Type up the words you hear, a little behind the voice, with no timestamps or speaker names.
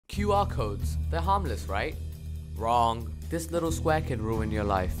QR codes, they're harmless, right? Wrong. This little square can ruin your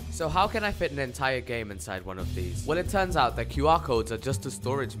life. So how can I fit an entire game inside one of these? Well, it turns out that QR codes are just a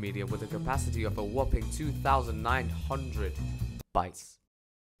storage medium with a capacity of a whopping 2,900 bytes.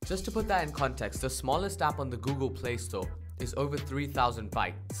 Just to put that in context, the smallest app on the Google Play Store is over 3,000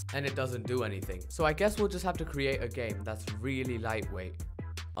 bytes, and it doesn't do anything. So I guess we'll just have to create a game that's really lightweight,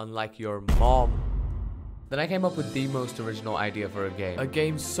 unlike your mom. Then I came up with the most original idea for a game. A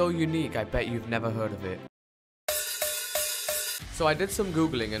game so unique, I bet you've never heard of it. So I did some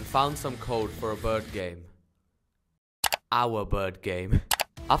Googling and found some code for a bird game. Our bird game.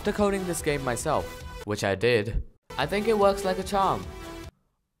 After coding this game myself, which I did, I think it works like a charm.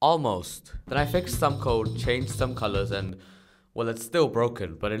 Almost. Then I fixed some code, changed some colors, and well, it's still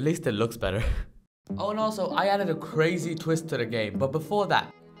broken, but at least it looks better. Oh, and also I added a crazy twist to the game, but before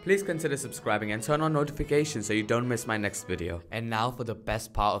that, please consider subscribing and turn on notifications so you don't miss my next video. And now for the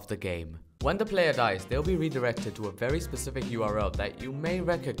best part of the game. When the player dies, they'll be redirected to a very specific URL that you may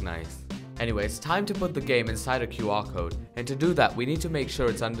recognize. Anyway, it's time to put the game inside a QR code, and to do that, we need to make sure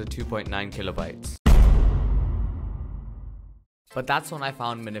it's under 2.9 kilobytes. But that's when I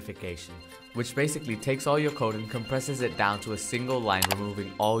found minification, which basically takes all your code and compresses it down to a single line,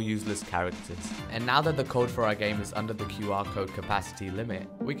 removing all useless characters. And now that the code for our game is under the QR code capacity limit,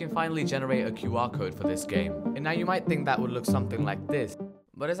 we can finally generate a QR code for this game. And now you might think that would look something like this,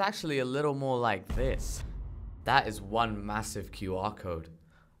 but it's actually a little more like this. That is one massive QR code,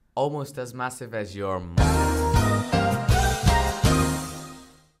 almost as massive as your mom.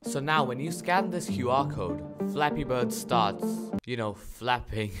 So now when you scan this QR code, Flappy Bird starts,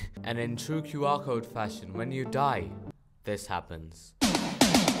 flapping. And in true QR code fashion, when you die, this happens.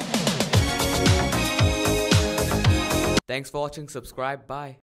 Thanks for watching, subscribe, bye.